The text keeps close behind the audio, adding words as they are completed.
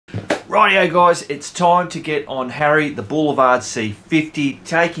Rightio guys, it's time to get on Harry, the Boulevard C50,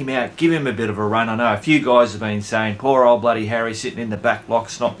 take him out, give him a bit of a run. I know a few guys have been saying, poor old bloody Harry sitting in the back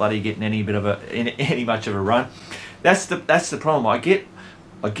blocks, not bloody getting any much of a run. That's the problem. I get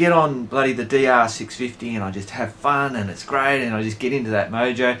on bloody the DR650 and I just have fun and it's great and I just get into that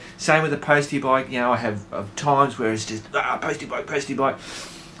mojo. Same with the postie bike, you know, I have times where it's just postie bike.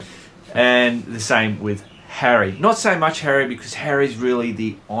 And the same with Harry. Not so much Harry because Harry's really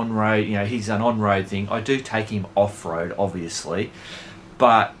the on-road, you know, he's an on-road thing. I do take him off-road, obviously.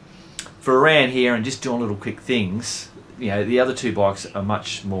 But for around here and just doing little quick things, you know, the other two bikes are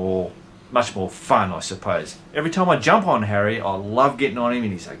much more fun, I suppose. Every time I jump on Harry, I love getting on him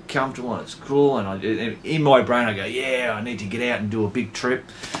and he's so comfortable and it's cool. And in my brain, I go, yeah, I need to get out and do a big trip.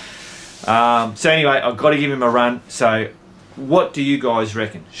 So anyway, I've got to give him a run. So what do you guys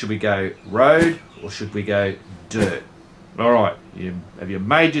reckon? Should we go road or should we go dirt? All right, have you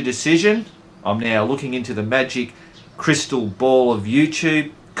made your decision? I'm now looking into the magic crystal ball of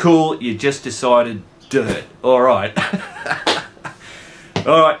YouTube. Cool, you just decided dirt. All right.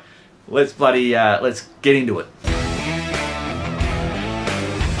 All right, let's get into it.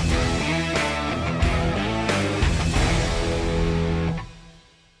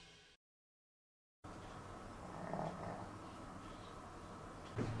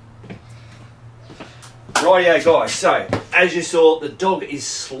 Rightio guys, so as you saw, the dog is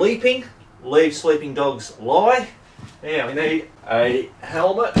sleeping. Leave sleeping dogs lie. Now we need a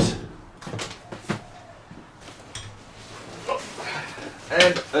helmet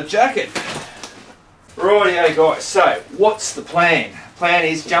and a jacket. Rightio guys, so what's the plan? Plan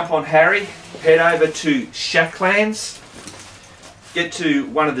is jump on Harry, head over to Shacklands, get to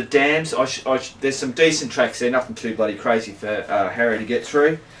one of the dams. There's some decent tracks there, nothing too bloody crazy for Harry to get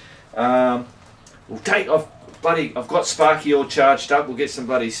through. I've got Sparky all charged up. We'll get some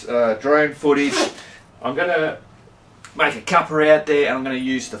bloody drone footage. I'm going to make a cuppa out there and I'm going to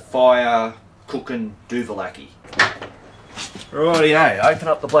use the fire cooking Duvalaki. Rightio, open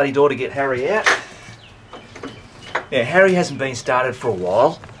up the bloody door to get Harry out. Yeah, Harry hasn't been started for a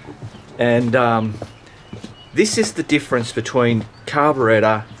while. And this is the difference between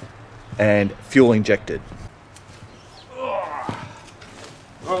carburetor and fuel injected.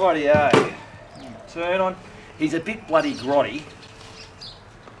 Rightio. Turn on. He's a bit bloody grotty.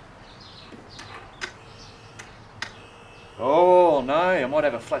 Oh no, I might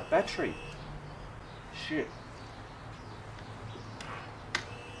have a flat battery. Shit.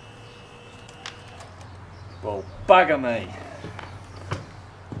 Well, bugger me.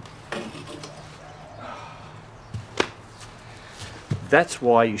 That's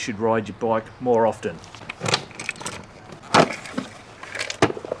why you should ride your bike more often.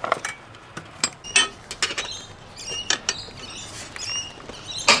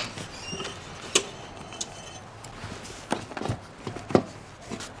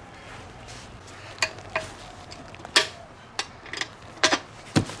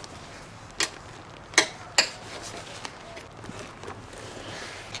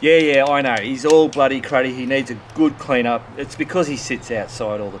 Yeah, I know. He's all bloody cruddy. He needs a good clean up. It's because he sits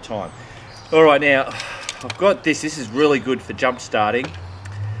outside all the time. All right, now, I've got this. This is really good for jump starting,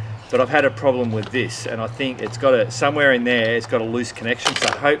 but I've had a problem with this, and I think it's got somewhere in there, it's got a loose connection,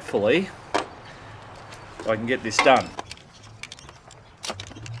 so hopefully I can get this done.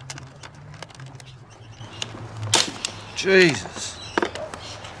 Jesus.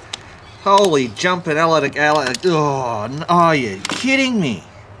 Holy jumping alligator. Oh, are you kidding me?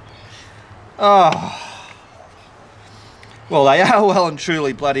 Oh, well, they are well and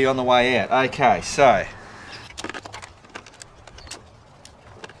truly bloody on the way out. Okay, so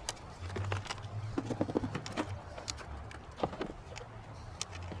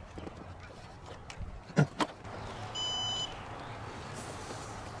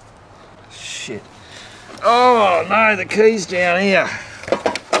shit. Oh no, the key's down here.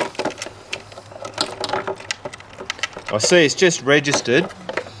 I see it's just registered.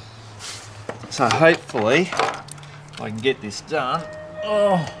 So hopefully I can get this done.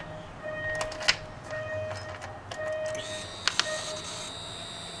 Oh.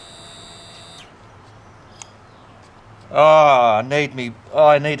 Oh,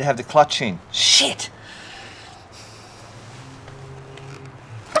 I need to have the clutch in. Shit.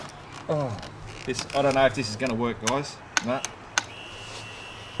 Oh, I don't know if this is going to work, guys. No.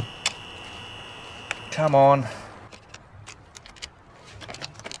 Come on.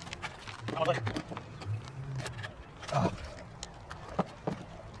 Oh.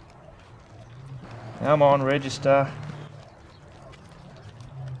 Come on, register.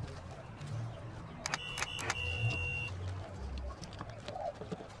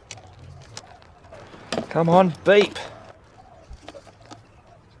 Come on, beep.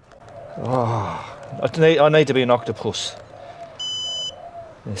 Oh, I need to be an octopus.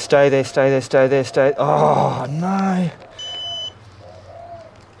 Stay there, stay there, stay there, stay. Oh, no.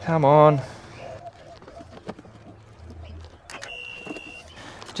 Come on.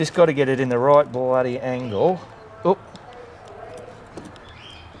 Just got to get it in the right bloody angle. Oop.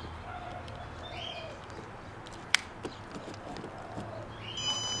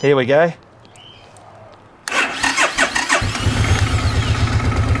 Here we go.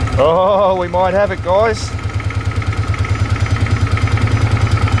 Oh, we might have it, guys.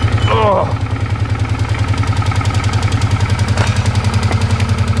 Oh.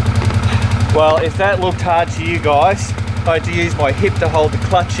 Well, if that looked hard to you guys, I had to use my hip to hold the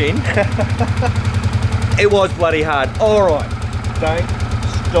clutch in. It was bloody hard. All right, don't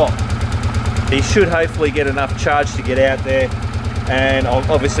stop. He should hopefully get enough charge to get out there, and I'll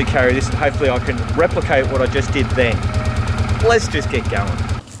obviously carry this, and hopefully I can replicate what I just did then. Let's just get going.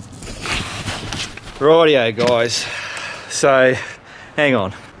 Rightio, guys. So, hang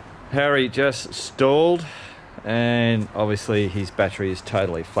on. Harry just stalled, and obviously his battery is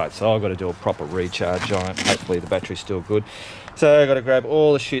totally flat, so I've got to do a proper recharge on it. Hopefully the battery's still good. So I've got to grab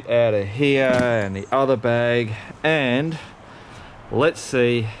all the shit out of here and the other bag, and let's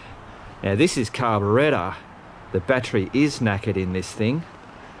see. Now this is carburetor. The battery is knackered in this thing.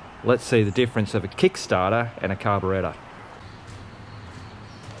 Let's see the difference of a Kickstarter and a carburetor.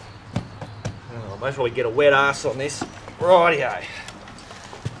 Oh, might as well get a wet ass on this. Rightio.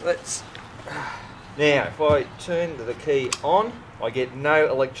 Let's. Now, if I turn the key on, I get no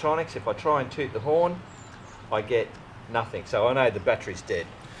electronics. If I try and toot the horn, I get nothing. So I know the battery's dead.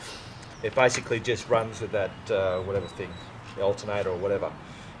 It basically just runs with that whatever thing, the alternator or whatever.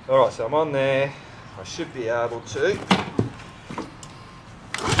 Alright, so I'm on there. I should be able to,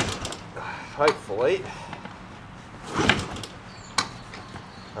 hopefully.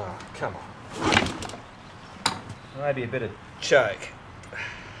 Oh, come on. Maybe a bit of choke.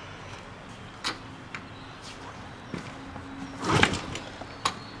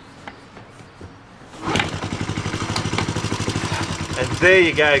 And there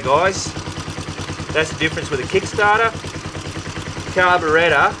you go, guys. That's the difference with a Kickstarter.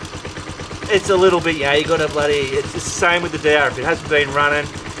 Carburetor, it's a little bit, you got to bloody, it's the same with the DR. If it hasn't been running,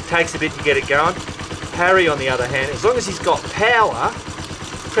 it takes a bit to get it going. Harry, on the other hand, as long as he's got power,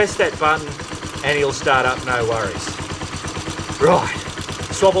 press that button and he'll start up, no worries. Right,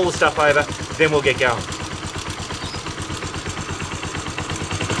 swap all the stuff over, then we'll get going.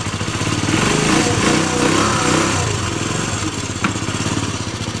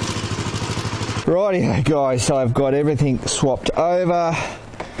 Rightio, guys, so I've got everything swapped over.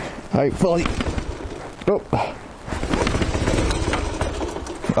 Hopefully. Oh.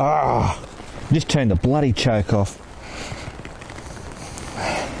 Ah, just turned the bloody choke off.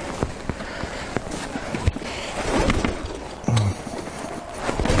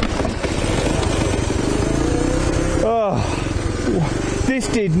 Oh, this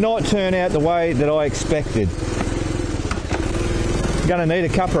did not turn out the way that I expected. I'm gonna need a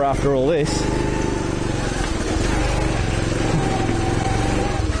cuppa after all this.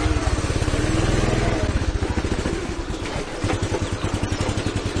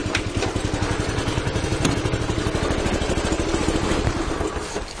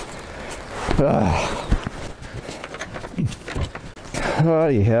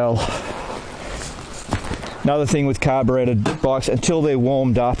 Bloody hell. Another thing with carbureted bikes, until they're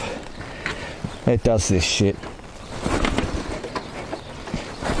warmed up, it does this shit.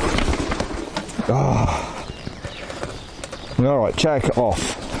 Oh. Alright, choke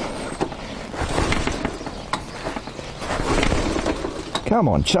off. Come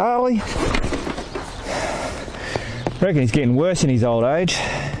on, Charlie. I reckon he's getting worse in his old age.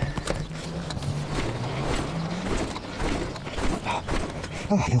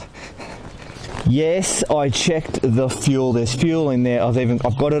 Yes, I checked the fuel. There's fuel in there.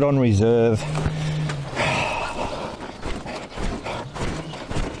 I've got it on reserve.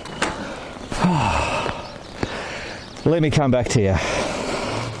 Let me come back to you.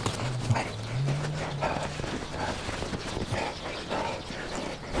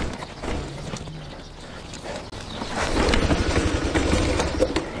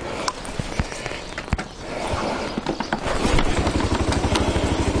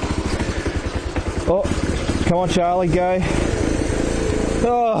 Oh, come on, Charlie, go.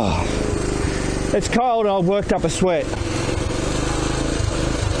 Oh, it's cold and I've worked up a sweat.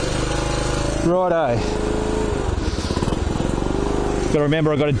 Righto. Got to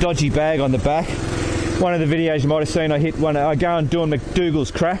remember, I got a dodgy bag on the back. One of the videos you might have seen, I hit one. I go and doing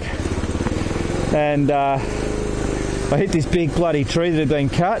McDougall's crack. and I hit this big bloody tree that had been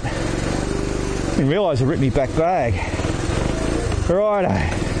cut. Didn't realise it ripped me back bag. Righto,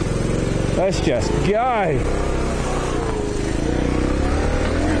 let's just go.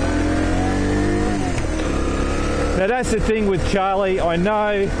 Now that's the thing with Charlie. I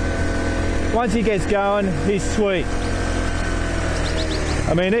know once he gets going, he's sweet.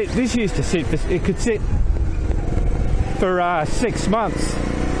 I mean, this used to sit, it could sit for 6 months,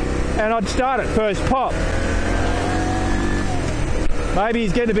 and I'd start at first pop. Maybe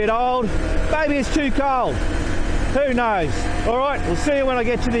he's getting a bit old, maybe it's too cold, who knows. Alright, we'll see you when I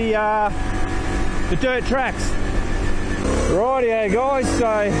get to the dirt tracks. Rightio guys,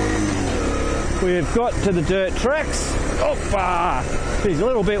 so we've got to the dirt tracks. Oppa! It's a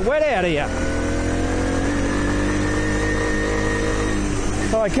little bit wet out here.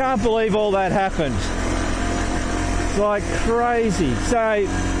 I can't believe all that happened. It's like crazy. So,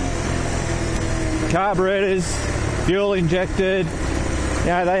 carburetors, fuel injected, you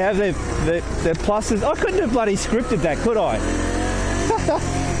know, they have their pluses. I couldn't have bloody scripted that, could I?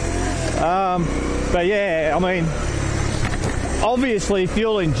 But yeah, I mean, obviously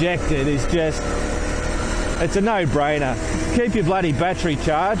fuel injected is just, it's a no-brainer. Keep your bloody battery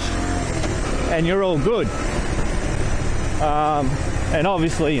charged and you're all good. And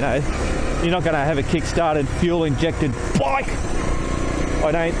obviously, you know, you're not going to have a kick-started fuel injected bike.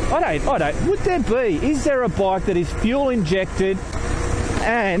 I don't. Would there be? Is there a bike that is fuel injected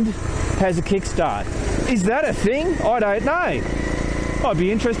and has a kickstart? Is that a thing? I don't know. I'd be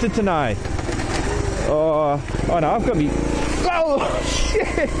interested to know. Oh, I know, I've got me... Oh,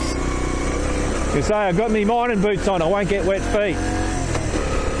 shit! You say I've got me mining boots on, I won't get wet feet.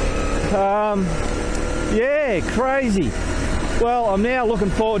 Yeah, crazy. Well, I'm now looking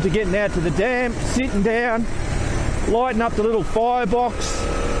forward to getting out to the dam, sitting down, lighting up the little firebox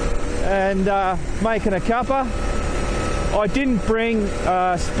and making a cuppa. I didn't bring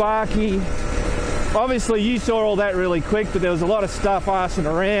Sparky. Obviously you saw all that really quick, but there was a lot of stuff arsing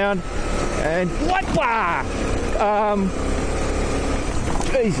around and whoppa!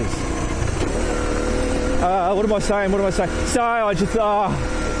 Jesus. What am I saying? So I just,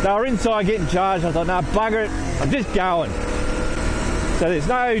 they were inside getting charged. I thought, nah, bugger it, I'm just going. So there's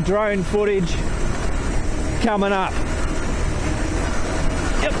no drone footage coming up.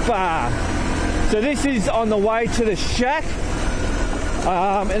 Yep. So this is on the way to the shack,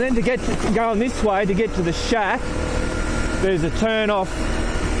 and then to going this way to get to the shack, there's a turn off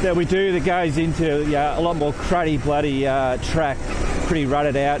that we do that goes into a lot more cruddy bloody track, pretty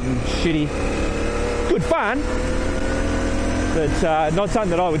rutted out and shitty. Good fun, but not something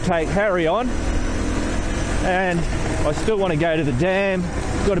that I would take Harry on. And I still want to go to the dam.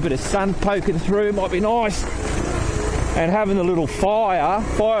 Got a bit of sun poking through, might be nice. And having the little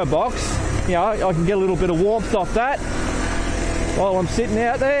firebox, you know, I can get a little bit of warmth off that while I'm sitting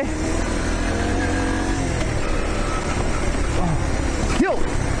out there.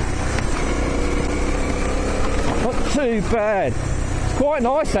 Not too bad. It's quite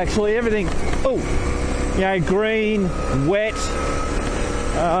nice actually, everything, you know, green, wet,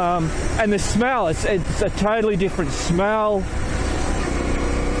 and the smell, it's a totally different smell.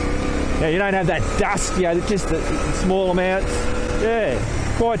 Yeah, you don't have that dust, you know, just the small amounts. Yeah,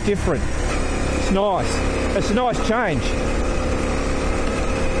 quite different. It's nice. It's a nice change.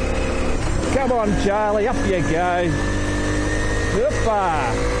 Come on, Charlie, up you go.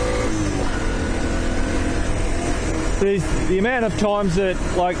 Hoopa! There's the amount of times that,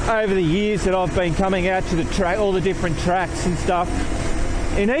 like, over the years that I've been coming out to the track, all the different tracks and stuff,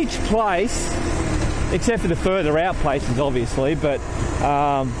 in each place, except for the further out places, obviously, but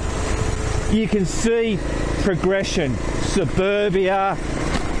you can see progression. Suburbia,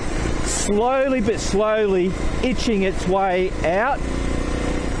 slowly but slowly itching its way out.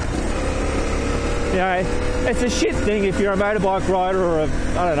 You know, it's a shit thing if you're a motorbike rider or a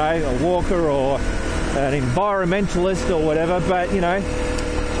walker or an environmentalist or whatever, but you know,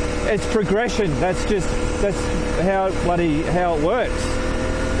 it's progression. That's how it works.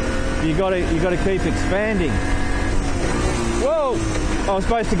 You gotta keep expanding. Whoa! I was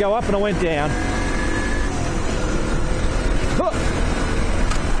supposed to go up and I went down. Huh.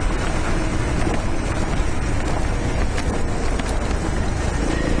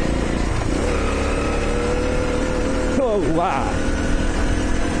 Oh wow!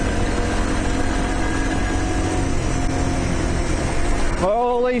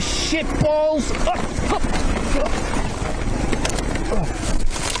 Holy shit balls!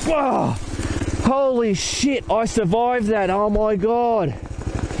 Wow! Holy shit! I survived that. Oh my god!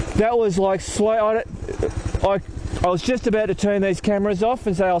 That was like slow. I was just about to turn these cameras off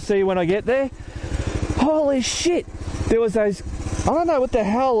and say I'll see you when I get there. Holy shit! There was those, I don't know what the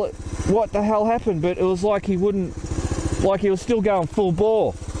hell happened, but it was like he wouldn't, like he was still going full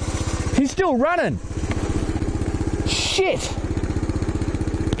bore. He's still running. Shit!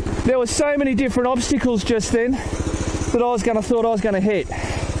 There were so many different obstacles just then that thought I was gonna hit.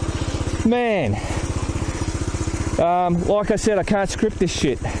 Man. Like I said, I can't script this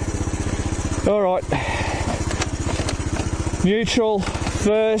shit. Alright. Neutral,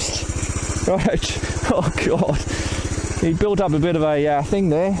 first. Right. Oh god. He built up a bit of a thing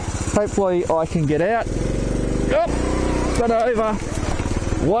there. Hopefully I can get out. Oh, got over.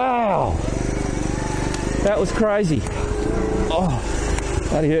 Wow. That was crazy. Oh,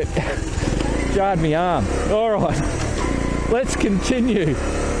 that hurt. Jarred my arm. Alright. Let's continue.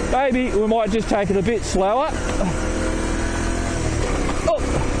 Maybe we might just take it a bit slower.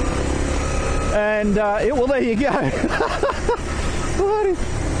 And, well, there you go.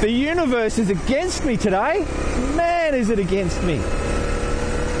 The universe is against me today. Man, is it against me.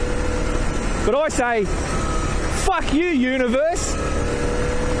 But I say, fuck you, universe.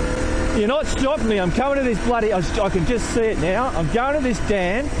 You're not stopping me. I'm coming to this bloody, I can just see it now. I'm going to this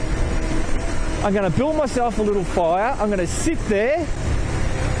dam. I'm going to build myself a little fire. I'm going to sit there,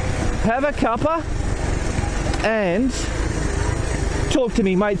 have a cuppa, and talk to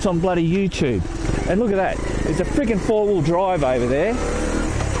me mates on bloody YouTube. And look at that, there's a freaking 4-wheel drive over there.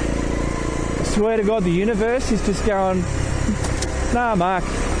 I swear to God, the universe is just going, nah Mark,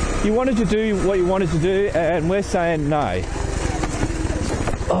 you wanted to do what you wanted to do and we're saying no.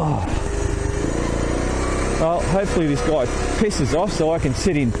 Oh. Well, hopefully this guy pisses off so I can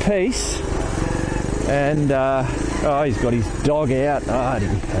sit in peace. And, oh, he's got his dog out. Bloody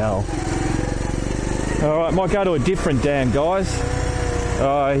hell. Alright, might go to a different dam, guys.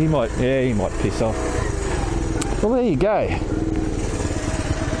 Oh, he might piss off. Well, there you go.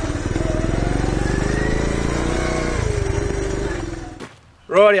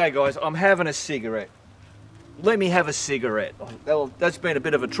 Rightio, guys, I'm having a cigarette. Let me have a cigarette. That's been a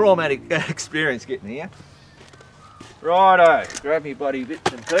bit of a traumatic experience getting here. Righto, grab me bloody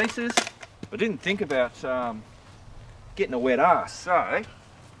bits and pieces. I didn't think about getting a wet ass, so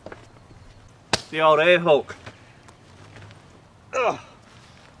the old air hook. Ugh.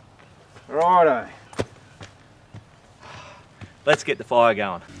 Righto. Let's get the fire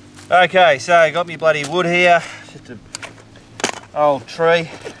going. Okay, so I got me bloody wood here. Just an old tree.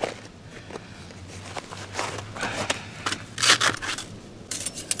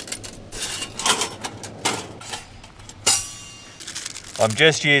 I'm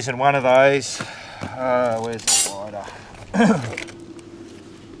just using one of those. Where's the lighter?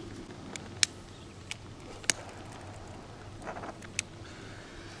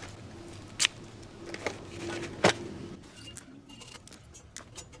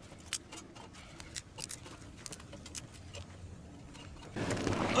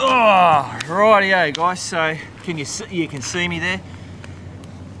 Oh, rightio guys, so you can see me there.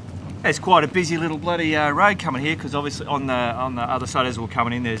 There's quite a busy little bloody road coming here because obviously on the other side as we're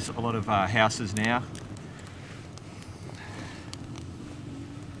coming in there's a lot of houses now.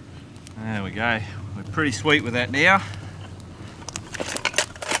 There we go, we're pretty sweet with that now.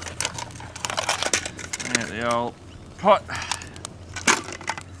 There the old pot.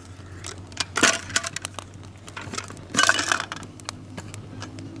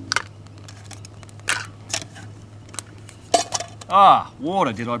 Ah,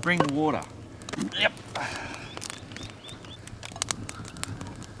 water. Did I bring the water? Yep.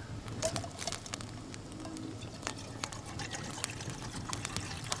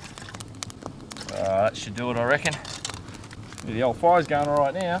 That should do it, I reckon. The old fire's going all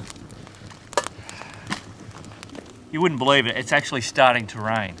right now. You wouldn't believe it, it's actually starting to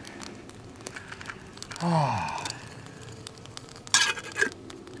rain. Oh.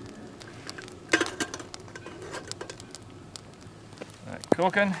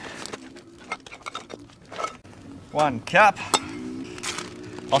 Cooking. 1 cup.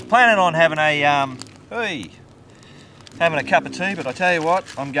 I was planning on having a having a cup of tea, but I tell you what,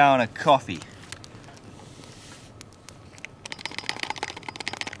 I'm going to coffee.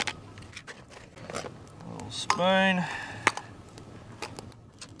 A little spoon.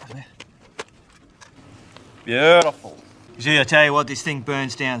 Beautiful. You see, I tell you what, this thing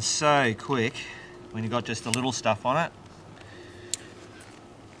burns down so quick when you've got just the little stuff on it.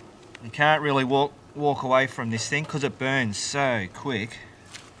 You can't really walk away from this thing because it burns so quick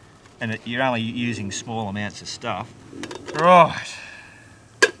and you're only using small amounts of stuff. Right,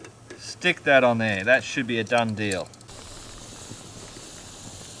 stick that on there. That should be a done deal.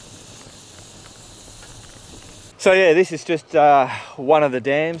 So yeah, this is just one of the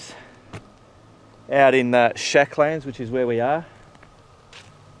dams out in Shacklands, which is where we are.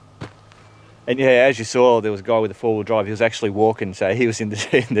 And yeah, as you saw, there was a guy with a four-wheel drive. He was actually walking, so he was in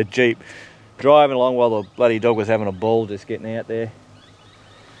the Jeep driving along while the bloody dog was having a ball just getting out there.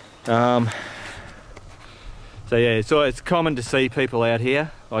 So yeah, so it's common to see people out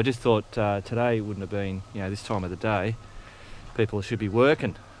here. I just thought today wouldn't have been, you know, this time of the day. People should be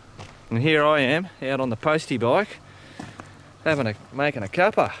working. And here I am, out on the postie bike, making a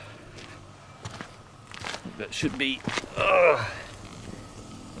cuppa. That should be, yeah,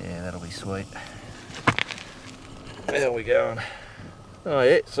 that'll be sweet. How are we going? Oh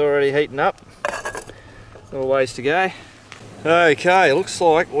yeah, it's already heating up. A little ways to go. Okay, looks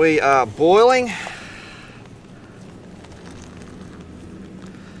like we are boiling.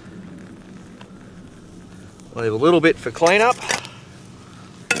 Leave a little bit for cleanup.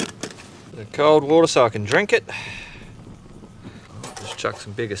 Cold water so I can drink it. Just chuck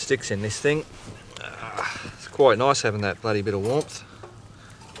some bigger sticks in this thing. It's quite nice having that bloody bit of warmth.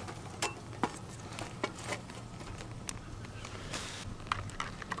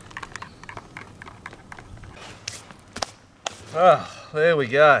 Oh, there we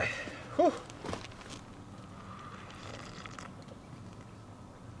go. Whew.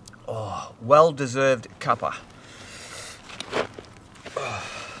 Oh, well-deserved cuppa.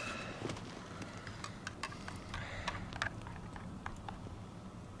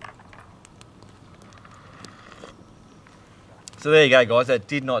 So there you go, guys. That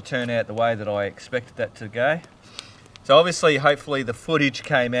did not turn out the way that I expected that to go. So obviously, hopefully the footage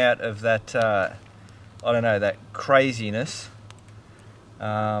came out of that, I don't know, that craziness.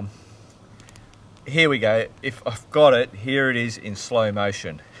 Here we go. If I've got it, here it is in slow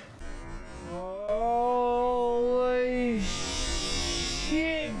motion. Holy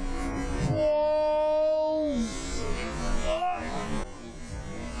shit!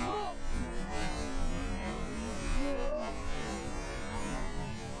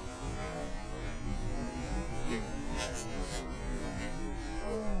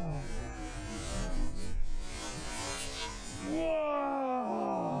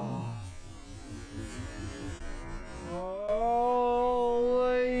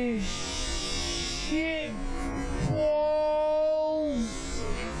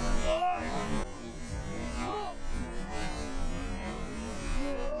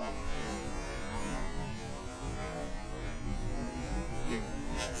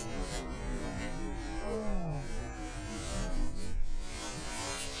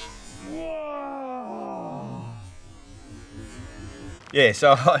 Yeah,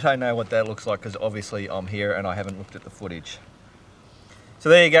 so I don't know what that looks like because obviously I'm here and I haven't looked at the footage. So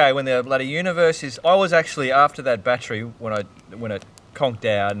there you go, when the bloody universe is... I was actually, after that battery, when it conked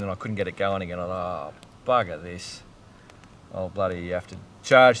out and then I couldn't get it going again, I thought, oh, bugger this. I'll bloody have to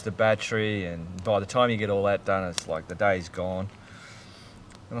charge the battery, and by the time you get all that done, it's like the day's gone.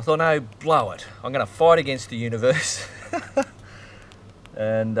 And I thought, no, blow it. I'm going to fight against the universe.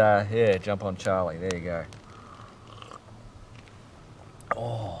 And yeah, jump on Charlie, there you go.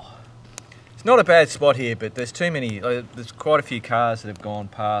 Oh, it's not a bad spot here, but there's too many, there's quite a few cars that have gone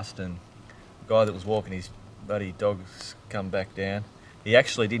past, and the guy that was walking his bloody dog's come back down. He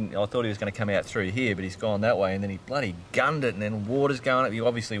actually didn't, I thought he was going to come out through here, but he's gone that way, and then he bloody gunned it, and then water's going up. He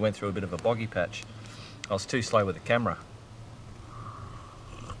obviously went through a bit of a boggy patch. I was too slow with the camera.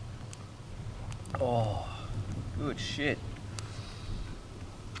 Oh, good shit.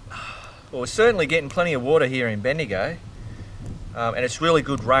 Well, we're certainly getting plenty of water here in Bendigo. And it's really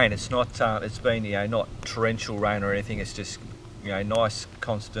good rain. It's not. It's been, you know, not torrential rain or anything. It's just, you know, nice,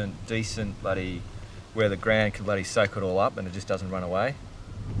 constant, decent bloody, where the ground can bloody soak it all up and it just doesn't run away.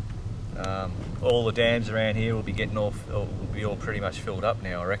 All the dams around here will be getting off. Will be all pretty much filled up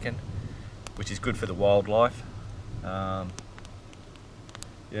now, I reckon, which is good for the wildlife. Yeah,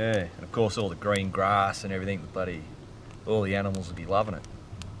 and of course all the green grass and everything. Bloody, all the animals will be loving it.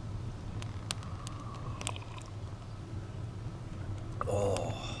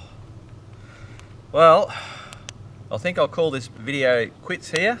 Oh. Well, I think I'll call this video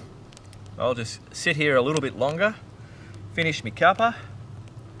quits here. I'll just sit here a little bit longer, finish my cuppa.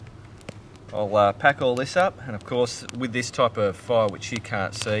 I'll pack all this up, and of course with this type of fire which you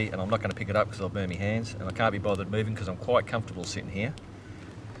can't see, and I'm not going to pick it up because I'll burn my hands, and I can't be bothered moving because I'm quite comfortable sitting here.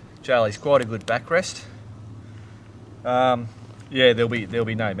 Charlie's quite a good backrest. Yeah, there'll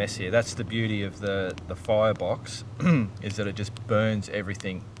be no mess here. That's the beauty of the firebox, is that it just burns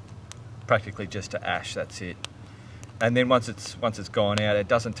everything practically just to ash. That's it. And then once it's gone out, it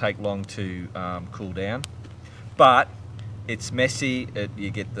doesn't take long to cool down. But It's messy. You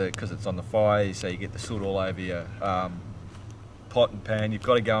get because it's on the fire, so you get the soot all over your pot and pan. You've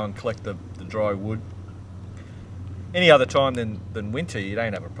got to go and collect the dry wood. Any other time than winter, you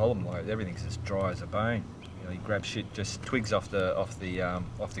don't have a problem like it. Everything's as dry as a bone. You know, you grab shit, just twigs off the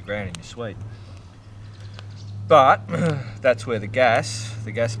ground, and you're sweet. But that's where the gas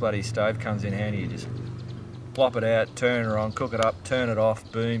bloody stove comes in handy. You just plop it out, turn it on, cook it up, turn it off,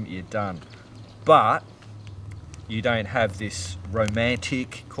 boom, you're done. But you don't have this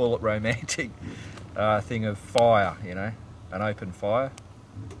romantic, call it romantic, thing of fire, you know, an open fire.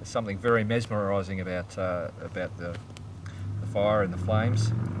 There's something very mesmerising about the fire and the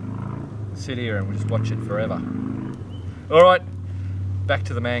flames. We'll sit here and we'll just watch it forever. All right, back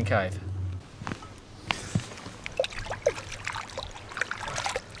to the man cave.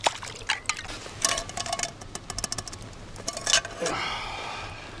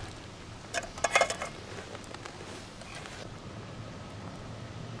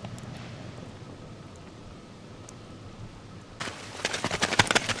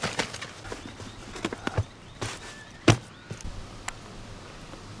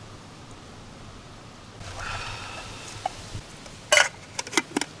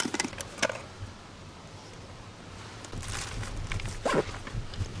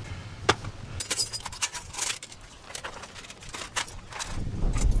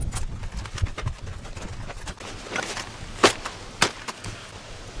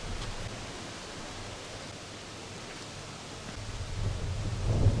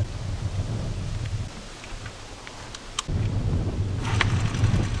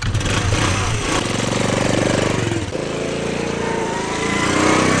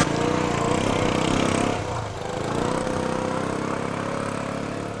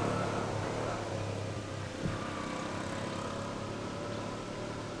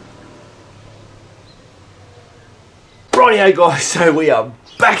 Rightio guys, so we are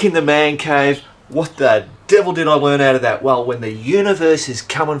back in the man cave. What the devil did I learn out of that? Well, when the universe is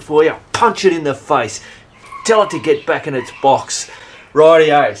coming for you, punch it in the face. Tell it to get back in its box.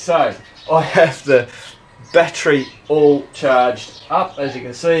 Rightio, so I have the battery all charged up, as you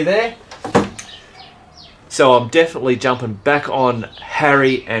can see there. So I'm definitely jumping back on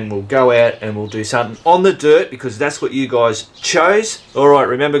Harry and we'll go out and we'll do something on the dirt because that's what you guys chose. All right,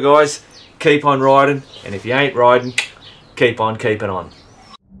 remember guys, keep on riding, and if you ain't riding, keep on keeping on.